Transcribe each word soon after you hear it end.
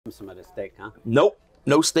Some of the steak, huh? Nope,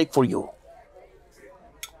 no steak for you.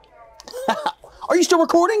 Are you still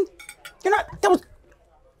recording? You're not. That was.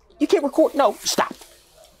 You can't record. No, stop.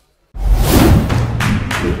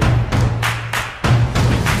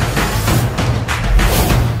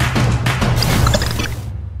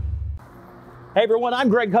 Hey everyone, I'm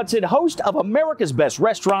Greg Hudson, host of America's Best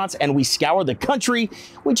Restaurants, and we scour the country.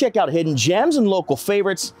 We check out hidden gems and local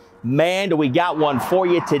favorites. Man, do we got one for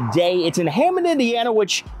you today. It's in Hammond, Indiana,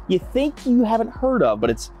 which you think you haven't heard of,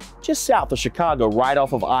 but it's just south of Chicago, right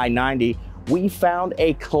off of I-90. We found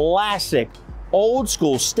a classic, old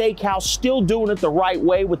school steakhouse, still doing it the right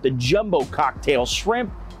way with the jumbo cocktail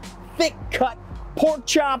shrimp, thick cut pork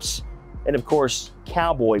chops, and of course,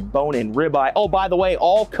 Cowboy bone-in ribeye. Oh, by the way,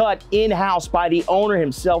 all cut in-house by the owner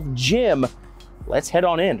himself, Jim. Let's head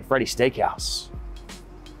on in to Freddy Steakhouse.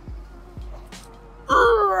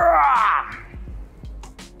 Oh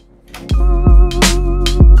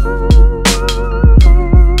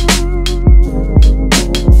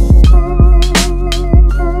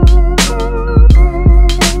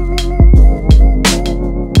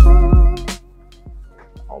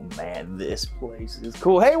man, this place is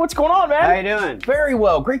cool. Hey, what's going on, man? How you doing? Very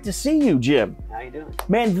well. Great to see you, Jim. How you doing?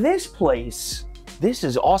 Man, this place, this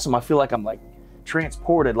is awesome. I feel like I'm like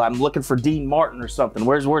transported. Like I'm looking for Dean Martin or something.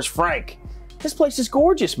 Where's Frank? This place is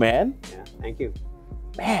gorgeous, man. Yeah, thank you.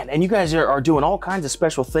 Man, and you guys are doing all kinds of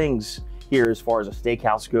special things here as far as a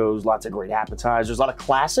steakhouse goes. Lots of great appetizers, a lot of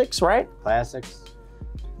classics, right? Classics.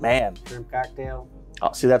 Man. Shrimp cocktail.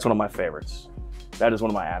 Oh, see, that's one of my favorites. That is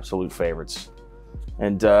one of my absolute favorites.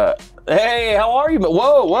 And, hey, how are you?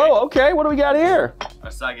 Whoa, okay, what do we got here? A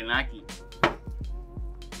saganaki.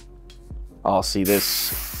 Oh, see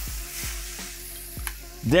this.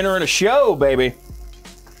 Dinner and a show, baby.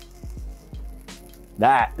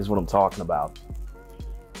 That is what I'm talking about.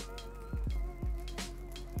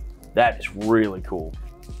 That is really cool.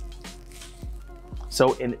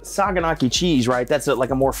 So in saganaki cheese, right? That's like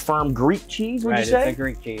a more firm Greek cheese, would you say? It's a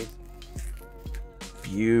Greek cheese.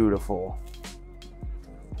 Beautiful.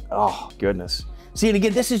 Oh goodness. See, and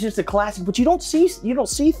again, this is just a classic, but you don't see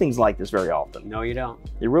things like this very often. No, you don't.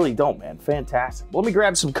 You really don't, man. Fantastic. Let me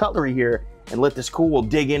grab some cutlery here and let this cool. We'll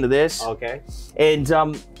dig into this. Okay. And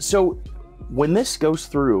so when this goes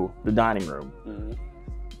through the dining room,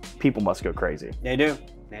 people must go crazy. They do.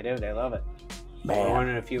 They do. They love it. Man. We're one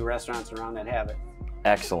of a few restaurants around that have it.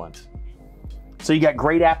 Excellent. So you got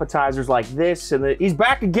great appetizers like this, and he's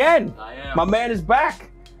back again. I am. My man is back.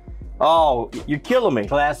 Oh, you're killing me.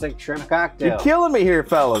 Classic shrimp cocktail. You're killing me here,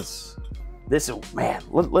 fellas. This is, man,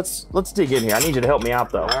 let's dig in here. I need you to help me out,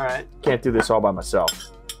 though. All right. Can't do this all by myself.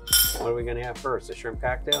 What are we going to have first? The shrimp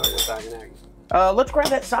cocktail or the saganaki? Let's grab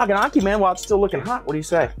that saganaki, man, while it's still looking hot. What do you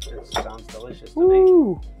say? It sounds delicious to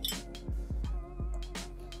Woo.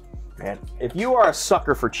 Man, if you are a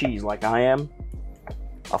sucker for cheese like I am,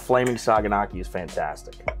 a flaming saganaki is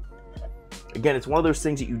fantastic. Again, it's one of those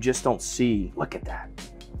things that you just don't see. Look at that.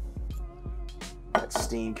 That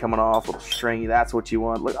steam coming off, a little stringy. That's what you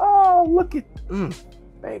want. Look, oh, look at,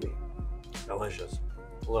 baby. me. Delicious.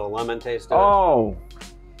 A little lemon taste to Oh,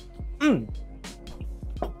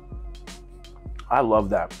 I love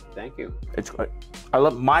that. it. Thank you. I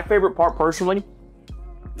love my favorite part personally.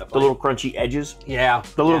 The little crunchy edges. Yeah.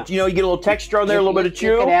 The little, you know, you get a little texture on there, a little bit of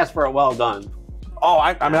chew. You could ask for it well done. Oh,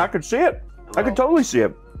 I mean, I could see it. I could totally see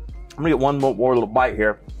it. I'm gonna get one more little bite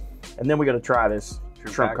here, and then we gotta try this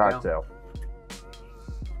shrimp cocktail.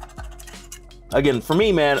 Again, for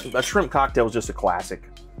me, man, a shrimp cocktail is just a classic.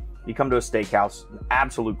 You come to a steakhouse, an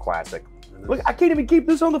absolute classic. Look, I can't even keep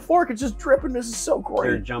this on the fork. It's just dripping. This is so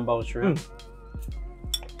Your great. jumbo shrimp.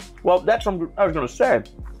 Well, that's what I was gonna say.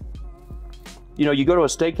 You know, you go to a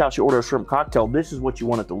steakhouse, you order a shrimp cocktail. This is what you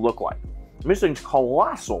want it to look like. This thing's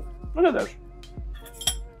colossal. Look at this.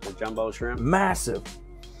 The jumbo shrimp. Massive.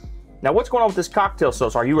 Now, what's going on with this cocktail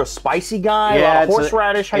sauce? Are you a spicy guy? Yeah, Or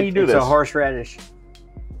horseradish? How do you do this? It's a horseradish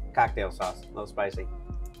cocktail sauce. No spicy.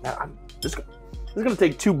 Now, this is gonna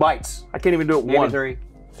take 2 bites. I can't even do it Maybe one. 3.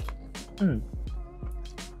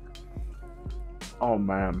 Oh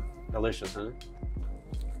man. Delicious, isn't it?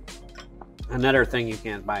 Another thing you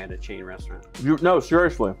can't buy at a chain restaurant. No,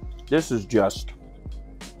 seriously. This is just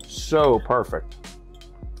so perfect.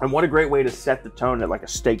 And what a great way to set the tone at like a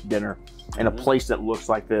steak dinner in a place that looks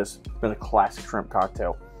like this with a classic shrimp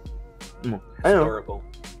cocktail. Historical.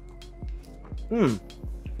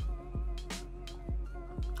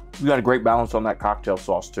 You got a great balance on that cocktail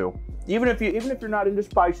sauce too. Even if you're not into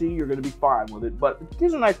spicy, you're gonna be fine with it. But it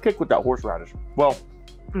gives a nice kick with that horseradish. Well,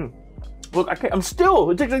 look, I'm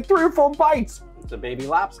still. It takes like 3 or 4 bites. It's a baby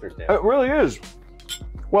lobster tail. It really is.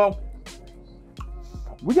 Well,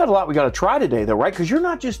 We got a lot we got to try today, though, right? Because you're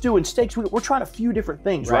not just doing steaks. We're trying a few different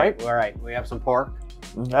things, right? All right. We have some pork.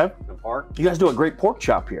 Okay. Some pork. You guys do a great pork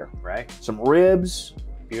chop here. Right. Some ribs.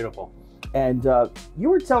 Beautiful. And you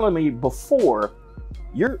were telling me before,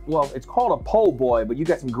 it's called a po' boy, but you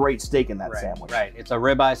got some great steak in that sandwich. Right. It's a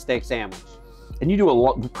ribeye steak sandwich. And you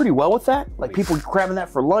do pretty well with that? Like people grabbing that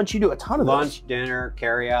for lunch, you do a ton of lunch, dinner,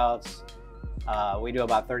 carryouts. We do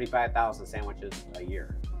about 35,000 sandwiches a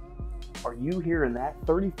year. Are you hearing that?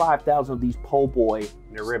 35,000 of these po' boy.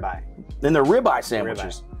 They're ribeye. Then they're ribeye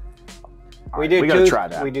sandwiches. We gotta try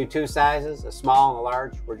that. We do two sizes, a small and a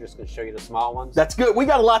large. We're just gonna show you the small ones. That's good. We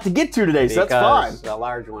got a lot to get to today, so that's fine. The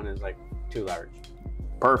large one is like too large.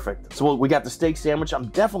 Perfect. So we got the steak sandwich. I'm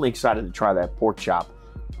definitely excited to try that pork chop.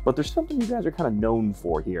 But there's something you guys are kind of known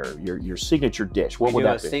for here, your signature dish. What would that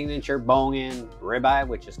be? We do a signature bone-in ribeye,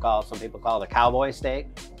 which is called, some people call it a cowboy steak.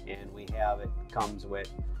 And comes with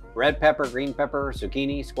red pepper, green pepper,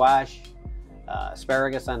 zucchini, squash,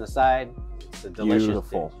 asparagus on the side. It's a delicious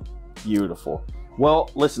dish. Beautiful. Well,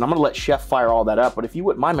 listen, I'm going to let Chef fire all that up, but if you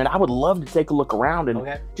wouldn't mind, man, I would love to take a look around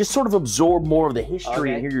and just sort of absorb more of the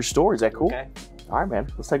history and hear your story. Is that cool? Okay. All right,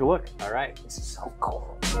 man. Let's take a look. All right. This is so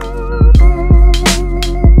cool.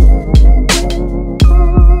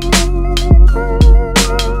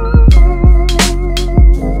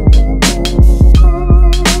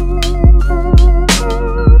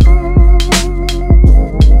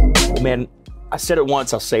 Man, I said it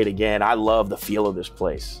once, I'll say it again. I love the feel of this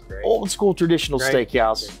place. Great. Old school traditional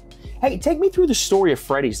steakhouse. Hey, take me through the story of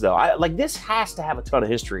Freddy's, though. This has to have a ton of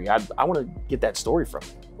history. I want to get that story from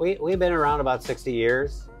you. We've been around about 60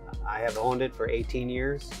 years. I have owned it for 18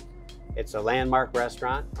 years. It's a landmark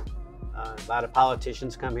restaurant. A lot of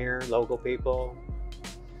politicians come here, local people.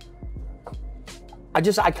 I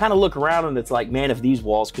kind of look around and it's like, man, if these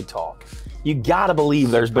walls could talk. You gotta believe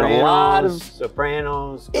there's been a lot of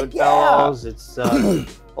Sopranos, Goodfellas. It's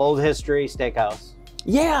old history steakhouse.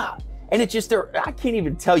 Yeah, and it's just I can't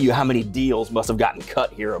even tell you how many deals must have gotten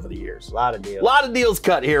cut here over the years. A lot of deals. A lot of deals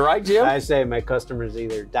cut here, right, Jim? I say my customers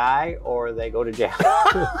either die or they go to jail.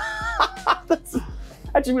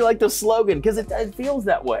 That should be like the slogan, because it feels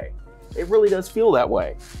that way. It really does feel that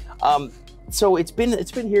way. So it's been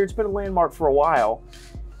here. It's been a landmark for a while,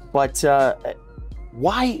 but.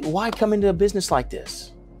 Why come into a business like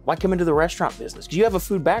this? Why come into the restaurant business? Because you have a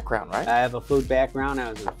food background, right? I have a food background. I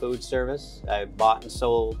was in food service. I bought and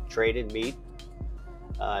sold traded meat.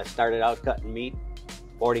 I started out cutting meat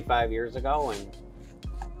 45 years ago and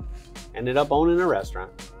ended up owning a restaurant.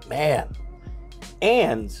 Man,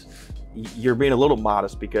 and you're being a little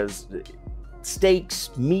modest because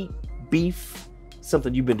steaks, meat, beef,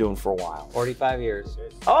 something you've been doing for a while. 45 years.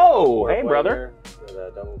 Oh, hey, brother. With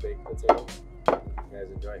a double baked potato. You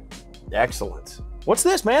guys enjoy. Excellent. What's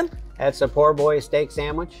this, man? That's a poor boy steak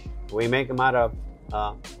sandwich. We make them out of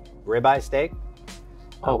ribeye steak.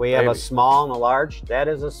 We have a small and a large. That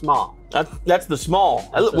is a small. That's the small.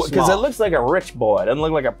 Because it looks like a rich boy. It doesn't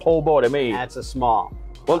look like a po' boy to me. That's a small.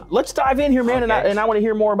 Well, let's dive in here, man, and I want to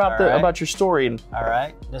hear more about about your story and all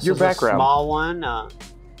right. This your is background. A small one.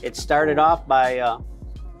 It started off by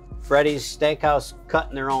Freddy's Steakhouse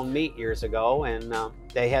cutting their own meat years ago, and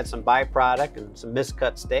they had some byproduct and some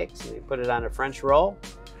miscut steaks, and they put it on a French roll.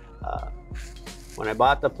 When I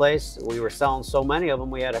bought the place, we were selling so many of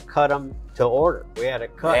them, we had to cut them to order. We had to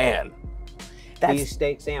cut these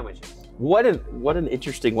steak sandwiches. What an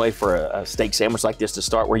interesting way for a steak sandwich like this to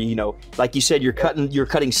start, where like you said, you're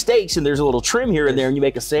cutting steaks and there's a little trim here and there, and you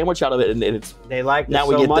make a sandwich out of it, and it's they liked it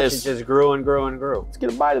so much it just grew and grew and grew. Let's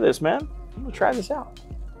get a bite of this, man. I'm gonna try this out.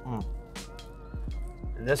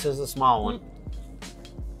 And this is the small one.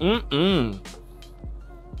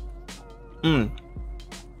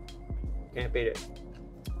 Can't beat it.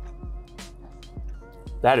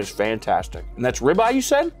 That is fantastic. And that's ribeye, you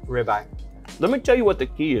said? Ribeye. Let me tell you what the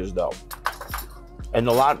key is, though. And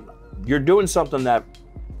you're doing something that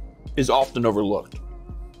is often overlooked.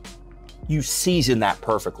 You season that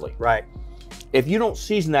perfectly. Right. If you don't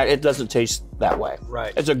season that, it doesn't taste that way.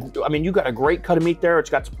 Right. You got a great cut of meat there. It's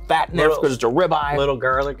got some fat in there because it's a ribeye. Little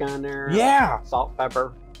garlic on there. Yeah. Salt,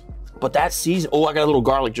 pepper. But that season, I got a little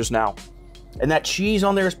garlic just now. And that cheese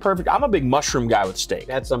on there is perfect. I'm a big mushroom guy with steak.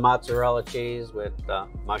 That's a mozzarella cheese with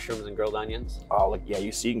mushrooms and grilled onions. Oh, look, yeah,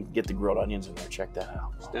 you can get the grilled onions in there. Check that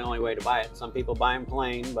out. It's the only way to buy it. Some people buy them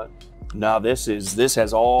plain, but... No, this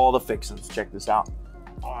has all the fixings. Check this out.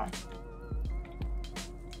 All right.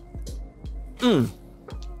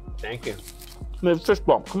 Thank you. Fist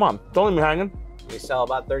bump. Come on. Don't leave me hanging. We sell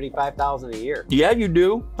about 35,000 a year. Yeah, you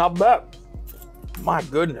do. I'll bet. My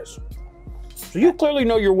goodness. So you clearly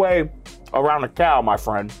know your way around a cow, my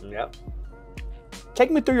friend. Yep. take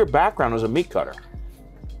me through your background as a meat cutter.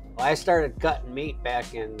 Well, I started cutting meat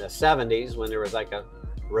back in the 70s when there was like a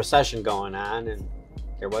recession going on and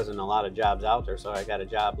there wasn't a lot of jobs out there. So I got a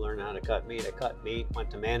job learning how to cut meat. I cut meat, went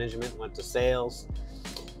to management, went to sales,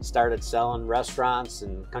 started selling restaurants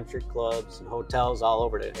and country clubs and hotels all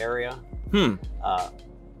over the area.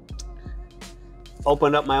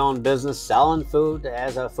 Opened up my own business selling food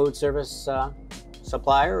as a food service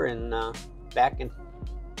supplier. And back in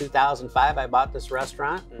 2005, I bought this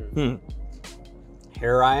restaurant. And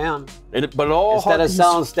here I am. Instead of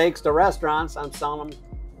selling steaks to restaurants, I'm selling them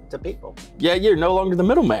to people. Yeah, you're no longer the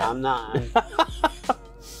middleman. I'm not.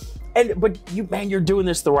 But you're doing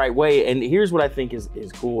this the right way. And here's what I think is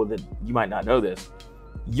cool that you might not know this.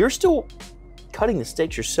 You're still cutting the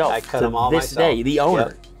steaks yourself. I cut them all this myself. day. The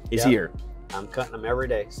owner is here. I'm cutting them every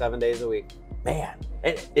day, 7 days a week. Man,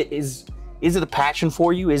 is it a passion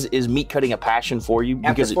for you? Is meat cutting a passion for you?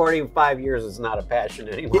 After 45 years, it's not a passion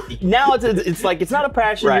anymore. Now it's like it's not a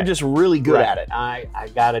passion. Right. You're just really good at it. I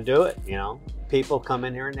got to do it. You know, people come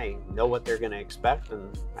in here and they know what they're going to expect,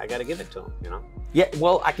 and I got to give it to them. You know. Yeah.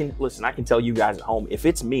 Well, I can tell you guys at home. If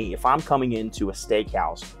it's me, if I'm coming into a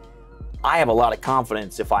steakhouse, I have a lot of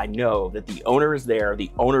confidence if I know that the owner is there,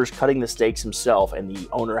 the owner's cutting the steaks himself, and the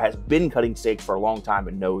owner has been cutting steaks for a long time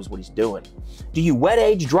and knows what he's doing. Do you wet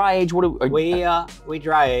age, dry age? We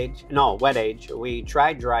dry age. No, wet age. We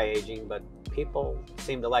tried dry aging, but people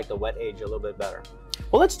seem to like the wet age a little bit better.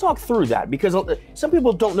 Well, let's talk through that because some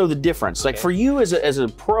people don't know the difference. Okay. Like for you as a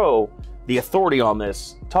pro, the authority on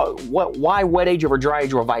this, why wet age over dry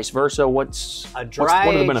age or vice versa? What are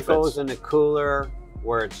the benefits? Goes in the cooler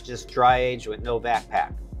where it's just dry age with no vac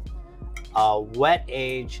pack. Wet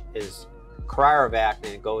age is cryovac and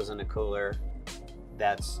it goes in the cooler.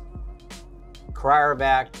 That's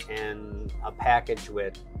cryovac and a package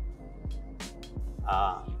with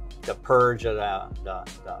the purge of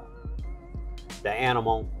the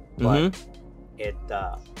animal, but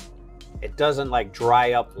it doesn't like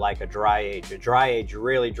dry up like a dry age. A dry age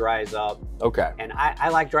really dries up. Okay. And I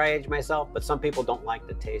like dry age myself, but some people don't like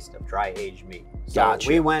the taste of dry aged meat. So gotcha.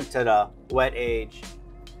 We went to the wet age,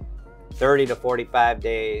 30 to 45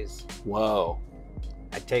 days. Whoa.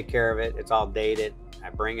 I take care of it. It's all dated. I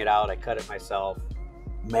bring it out. I cut it myself.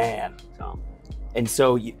 Man. So. And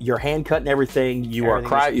so you're hand cutting everything.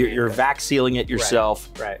 You're vac sealing it yourself.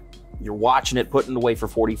 Right. You're watching it, putting it away for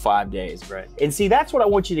 45 days. Right. And see, that's what I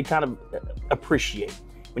want you to kind of appreciate.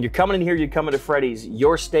 When you're coming in here, you're coming to Freddy's,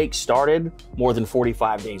 your steak started more than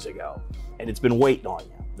 45 days ago, and it's been waiting on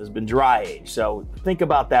you. There's been dry age. So think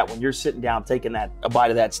about that when you're sitting down taking a bite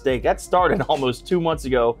of that steak. That started almost 2 months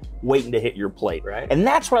ago, waiting to hit your plate. Right. And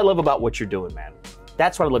that's what I love about what you're doing, man.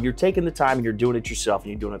 That's what I love. You're taking the time and you're doing it yourself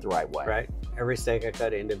and you're doing it the right way. Right. Every steak I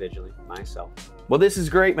cut individually, myself. Well, this is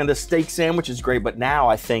great, man. The steak sandwich is great, but now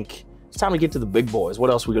I think it's time to get to the big boys. What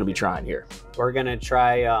else are we going to be trying here? We're going to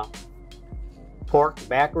try pork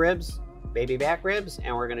back ribs, baby back ribs,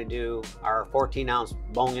 and we're going to do our 14-ounce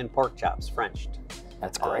bone-in pork chops, Frenched.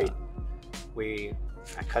 That's great.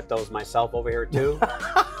 I cut those myself over here too.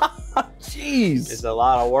 Jeez. It's a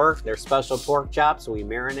lot of work. They're special pork chops. We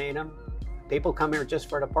marinate them. People come here just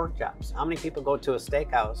for the pork chops. How many people go to a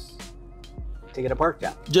steakhouse to get a pork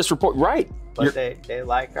chop? Just for pork, right. But they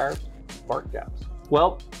like our pork chops.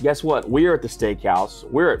 Well, guess what? We're at the Steakhouse,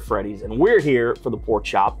 we're at Freddy's, and we're here for the pork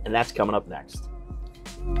chop, and that's coming up next.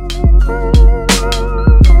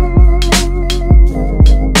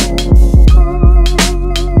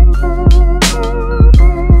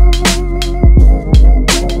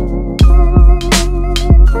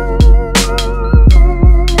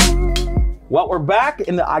 Well, we're back,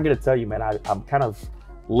 and I gotta tell you, man, I'm kind of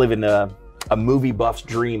living a movie buff's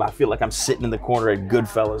dream. I feel like I'm sitting in the corner at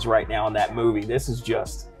Goodfellas right now in that movie. This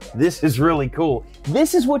is really cool.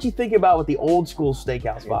 This is what you think about with the old school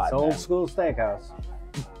steakhouse vibe. It's old school steakhouse.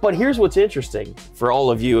 But here's what's interesting for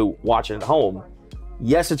all of you watching at home.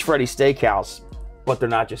 Yes, it's Freddy's Steakhouse, but they're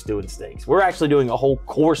not just doing steaks. We're actually doing a whole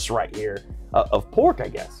course right here of pork, I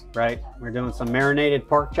guess. Right. We're doing some marinated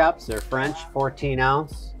pork chops. They're French, 14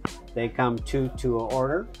 ounce. They come two to an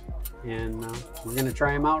order. And we're going to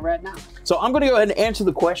try them out right now. So I'm going to go ahead and answer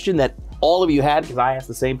the question that all of you had, because I asked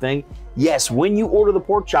the same thing. Yes, when you order the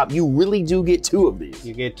pork chop, you really do get 2 of these.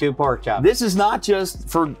 You get 2 pork chops. This is not just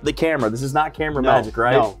for the camera. This is not camera magic,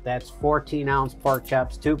 right? No, that's 14-ounce pork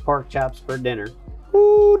chops, 2 pork chops for dinner.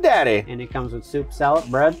 Ooh, daddy. And it comes with soup, salad,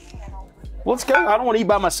 bread. Let's go. I don't want to eat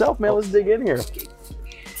by myself, man. Let's dig in here.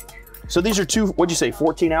 So these are 2, what'd you say,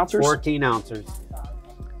 14 ounces? 14 ounces.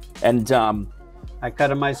 And I cut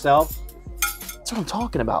them myself. That's what I'm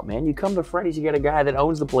talking about, man. You come to Freddy's, you get a guy that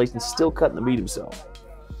owns the place and still cutting the meat himself.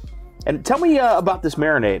 And tell me about this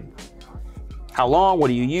marinade. How long? What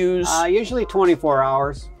do you use? Usually 24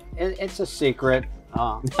 hours. It's a secret.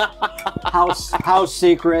 House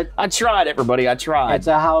secret. I tried, everybody. I tried. It's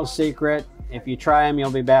a house secret. If you try them,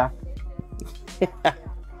 you'll be back.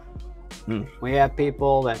 We have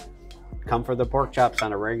people that come for the pork chops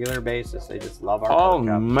on a regular basis. They just love our pork chops.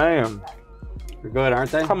 Oh, man. They're good,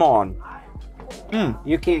 aren't they? Come on.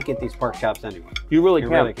 You can't get these pork chops anywhere. You really You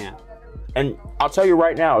can't. really can't. And I'll tell you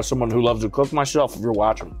right now, as someone who loves to cook myself, if you're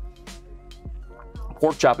watching,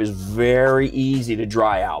 pork chop is very easy to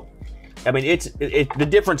dry out. I mean, the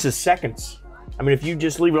difference is seconds. I mean, if you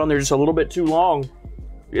just leave it on there just a little bit too long,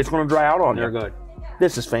 it's going to dry out on you. They're good.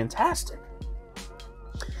 This is fantastic.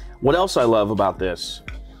 What else I love about this,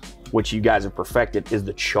 which you guys have perfected, is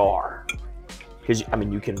the char. Because I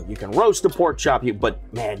mean, you can roast the pork chop,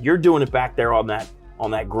 but man, you're doing it back there on that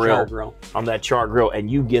grill, on that char grill,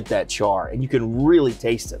 and you get that char, and you can really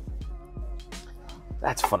taste it.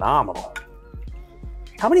 That's phenomenal.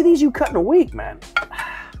 How many of these you cut in a week, man?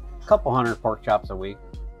 A couple hundred pork chops a week.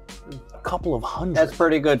 A couple of hundred. That's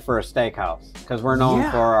pretty good for a steakhouse because we're known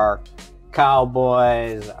for our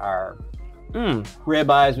Cowboys, our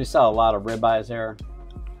ribeyes. We sell a lot of ribeyes there.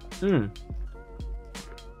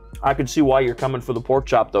 I can see why you're coming for the pork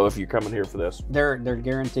chop, though, if you're coming here for this. They're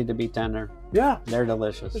guaranteed to be tender. Yeah. They're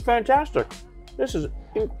delicious. It's fantastic. This is...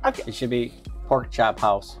 It should be pork chop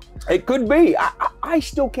house. It could be. I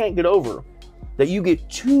still can't get over that you get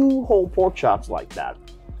 2 whole pork chops like that.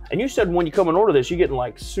 And you said when you come and order this, you're getting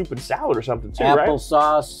like soup and salad or something too, right?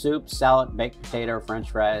 Applesauce, soup, salad, baked potato,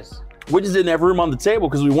 French fries. We just didn't have room on the table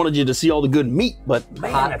because we wanted you to see all the good meat, but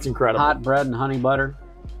man, that's incredible. Hot bread and honey butter.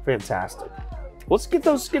 Fantastic. Let's get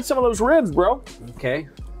some of those ribs, bro. Okay.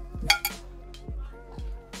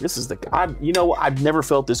 This is you know, I've never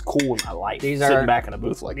felt this cool in my life. Sitting back in a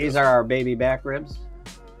booth like this. These are our baby back ribs.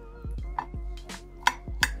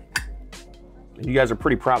 You guys are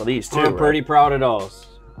pretty proud of these too. I'm pretty proud of those.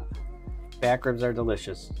 Back ribs are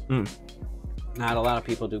delicious. Not a lot of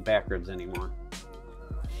people do back ribs anymore.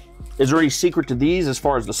 Is there any secret to these as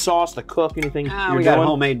far as the sauce, the cook, anything you're doing? We got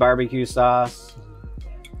homemade barbecue sauce.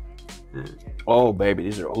 Oh, baby,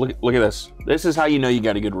 these are, look at this. This is how you know you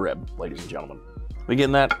got a good rib, ladies and gentlemen. We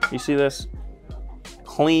getting that? You see this?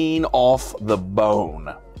 Clean off the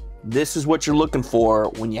bone. This is what you're looking for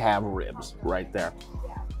when you have ribs right there.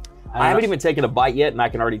 I haven't even taken a bite yet, and I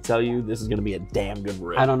can already tell you this is going to be a damn good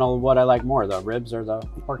rib. I don't know what I like more, the ribs or the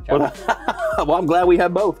pork chop. Well, I'm glad we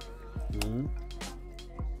have both.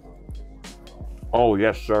 Oh,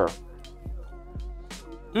 yes, sir.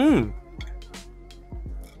 The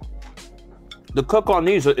cook on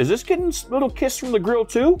these, is this getting a little kiss from the grill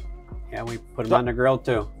too? Yeah, we put them on the grill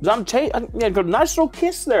too. Yeah, got a nice little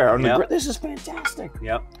kiss there on the grill. This is fantastic.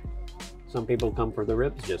 Yep. Some people come for the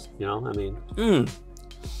ribs, just, you know, I mean.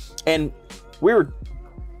 And we were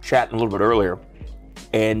chatting a little bit earlier,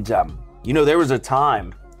 and you know, there was a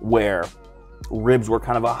time where ribs were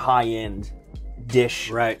kind of a high-end dish,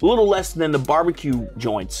 right? A little less than the barbecue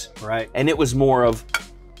joints, right? And it was more of,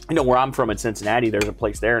 you know, where I'm from in Cincinnati, there's a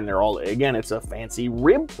place there, and they're all, again, it's a fancy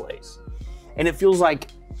rib place, and it feels like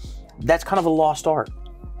that's kind of a lost art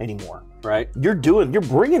anymore, right? You're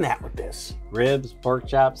bringing that with this. Ribs, pork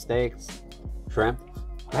chops, steaks, shrimp.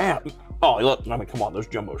 Man. Oh, look, I mean, come on, those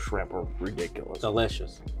jumbo shrimp are ridiculous.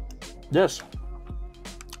 Delicious. This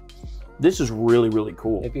is really, really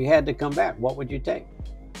cool. If you had to come back, what would you take?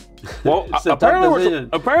 Well, apparently we're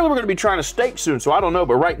going to be trying a steak soon, so I don't know.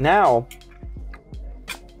 But right now,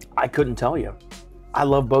 I couldn't tell you. I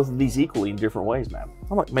love both of these equally in different ways, man.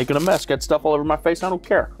 I'm like making a mess, got stuff all over my face. I don't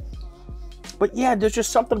care. But yeah, there's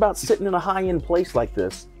just something about sitting in a high-end place like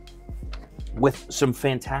this with some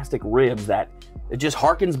fantastic ribs that it just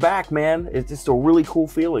harkens back, man. It's just a really cool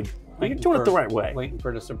feeling. You're doing it the right way. Waiting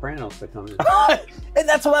for the Sopranos to come in. And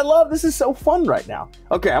that's what I love. This is so fun right now.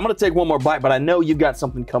 Okay, I'm going to take one more bite, but I know you've got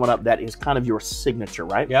something coming up that is kind of your signature,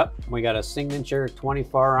 right? Yep. We got a signature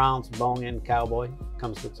 24-ounce bone-in Cowboy.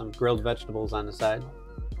 Comes with some grilled vegetables on the side.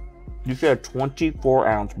 You said a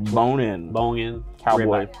 24-ounce bone-in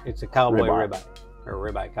Cowboy. Ribeye. It's a Cowboy ribeye. Or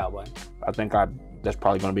ribeye Cowboy. I think that's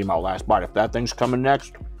probably going to be my last bite. If that thing's coming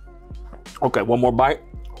next. Okay, one more bite.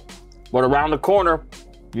 But around the corner,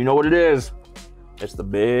 you know what it is. It's the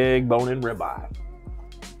big bone-in ribeye.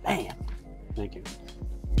 Man. Thank you.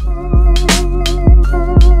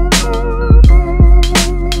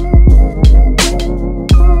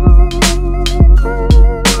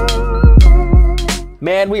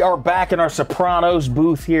 Man, we are back in our Sopranos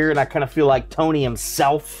booth here, and I kind of feel like Tony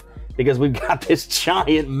himself because we've got this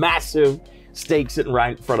giant, massive steak sitting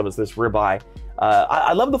right in front of us, this ribeye.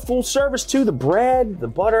 I love the full service too. The bread, the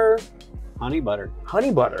butter. Honey butter.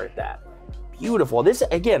 Honey butter at that. Beautiful. This,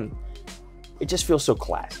 again, it just feels so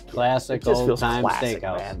classic. Classic old-time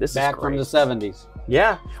steakhouse. Man. This back is from the 70s.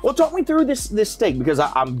 Yeah. Well, talk me through this steak, because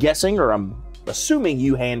I'm guessing, or I'm assuming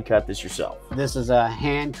you hand cut this yourself. This is a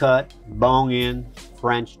hand-cut, bone-in,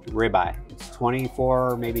 French ribeye. It's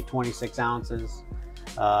 24, maybe 26 ounces.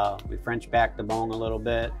 We French back the bone a little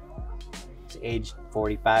bit. It's aged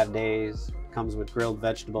 45 days. Comes with grilled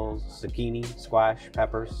vegetables, zucchini, squash,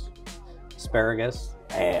 peppers, asparagus.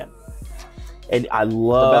 Man. And I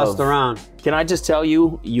love... the best around. Can I just tell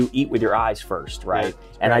you, you eat with your eyes first, right?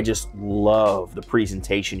 Yeah, and I just love the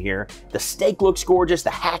presentation here. The steak looks gorgeous. The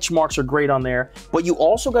hatch marks are great on there. But you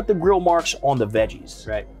also got the grill marks on the veggies.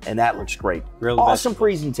 Right. And that looks great. Grilled awesome vegetables.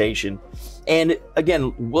 Presentation. And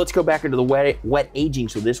again, let's go back into the wet aging.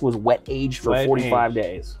 So this was wet aged for 45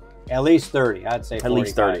 days. At least 30, I'd say 45. At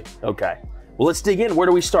least 30. Okay. Well, let's dig in. Where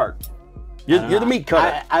do we start? You're the meat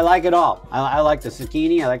cutter. I like it all. I like the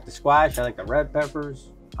zucchini. I like the squash. I like the red peppers.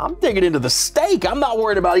 I'm digging into the steak. I'm not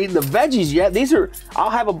worried about eating the veggies yet. I'll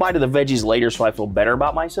have a bite of the veggies later so I feel better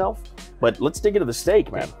about myself. But let's dig into the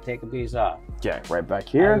steak, man. Take a piece off. Okay, right back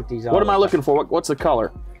here. What am I looking for? What's the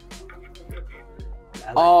color?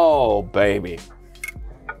 Oh, baby.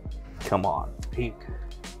 Come on. Pink.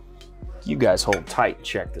 You guys hold tight and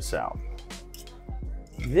check this out.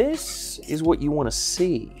 This is what you want to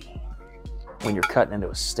see when you're cutting into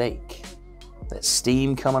a steak. That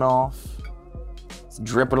steam coming off. It's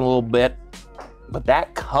dripping a little bit. But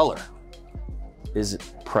that color is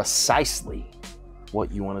precisely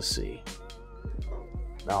what you want to see.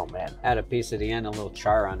 Oh, man. Add a piece at the end, a little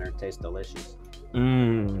char on there. It tastes delicious.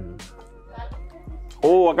 Mmm.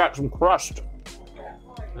 Oh, I got some crust.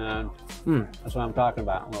 That's what I'm talking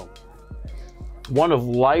about. Well, one of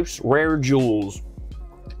life's rare jewels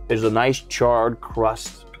is a nice charred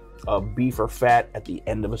crust of beef or fat at the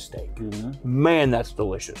end of a steak. Man, that's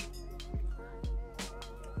delicious.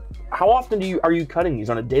 How often are you cutting these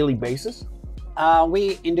on a daily basis?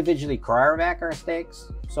 We individually cryovac our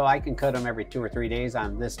steaks, so I can cut them every 2 or 3 days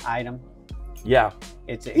on this item. Yeah.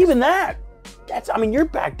 It's even that. I mean, you're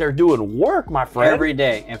back there doing work, my friend. Every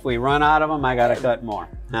day. If we run out of them, I gotta cut more.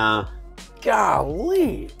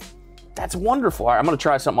 Golly. That's wonderful. All right, I'm gonna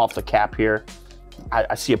try something off the cap here.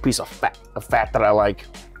 I see a piece of fat that I like.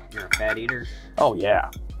 You're a fat eater? Oh, yeah.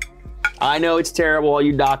 I know it's terrible, all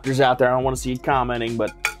you doctors out there. I don't want to see you commenting,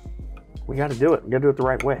 but we got to do it. We got to do it the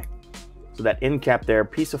right way. So that end cap there,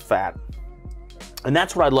 piece of fat. And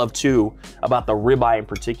that's what I love, too, about the ribeye in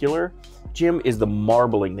particular, Jim, is the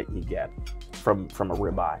marbling that you get from a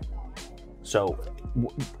ribeye. So,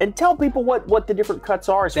 and tell people what the different cuts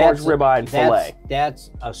are as far as ribeye and filet.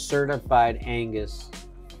 That's a certified Angus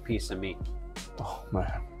piece of meat. Oh,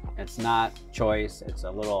 man. It's not choice. It's a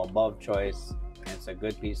little above choice. It's a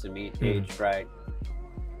good piece of meat, aged right.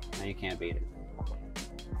 And you can't beat it.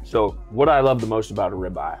 So what I love the most about a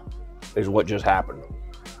ribeye is what just happened,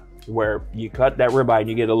 where you cut that ribeye and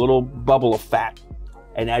you get a little bubble of fat,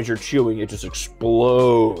 and as you're chewing, it just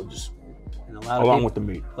explodes and along with the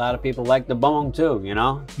meat. A lot of people like the bone too, you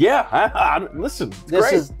know? Yeah, listen,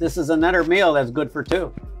 this is another meal that's good for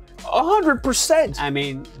two. 100%. I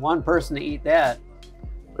mean, one person to eat that.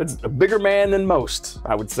 It's a bigger man than most,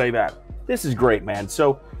 I would say that. This is great, man.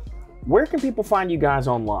 So where can people find you guys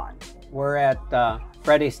online? We're at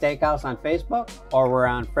Freddy Steakhouse on Facebook, or we're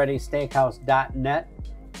on freddysteakhouse.net,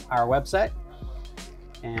 our website.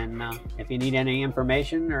 And if you need any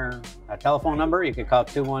information or a telephone number, you can call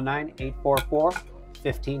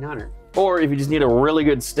 219-844-1500. Or if you just need a really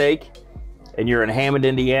good steak and you're in Hammond,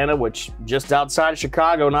 Indiana, which just outside of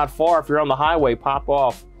Chicago, not far, if you're on the highway, pop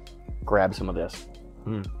off, grab some of this.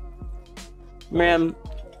 Man,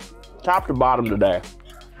 top to bottom today.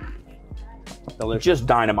 Delicious. Just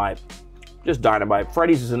dynamite. Just dynamite.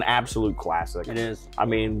 Freddy's is an absolute classic. It is. I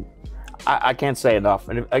mean, I can't say enough.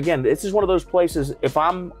 And again, this is one of those places, if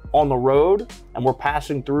I'm on the road and we're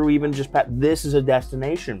passing through, even just this is a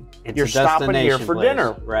destination. You're stopping here for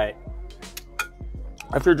dinner. Right.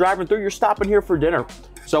 If you're driving through, you're stopping here for dinner.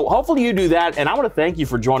 So hopefully you do that. And I want to thank you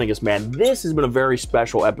for joining us, man. This has been a very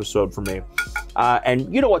special episode for me.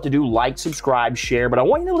 And you know what to do. Like, subscribe, share. But I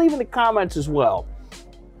want you to leave in the comments as well.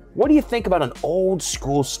 What do you think about an old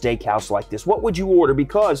school steakhouse like this? What would you order?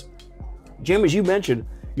 Because, Jim, as you mentioned,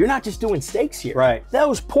 you're not just doing steaks here. Right.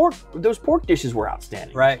 Those pork dishes were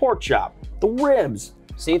outstanding. Right. Pork chop, the ribs.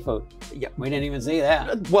 Seafood. Yeah. We didn't even see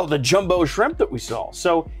that. Well, the jumbo shrimp that we saw.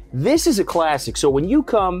 So this is a classic. So when you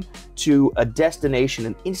come to a destination,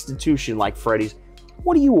 an institution like Freddy's,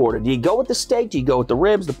 What do you order? Do you go with the steak? Do you go with the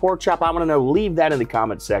ribs, the pork chop? I want to know. Leave that in the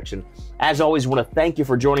comment section. As always, I want to thank you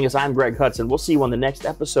for joining us. I'm Greg Hudson. We'll see you on the next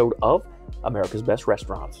episode of America's Best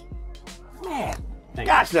Restaurants. Man,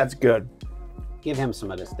 gosh, that's good. Give him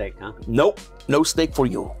some of the steak, huh? Nope, no steak for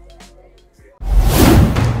you.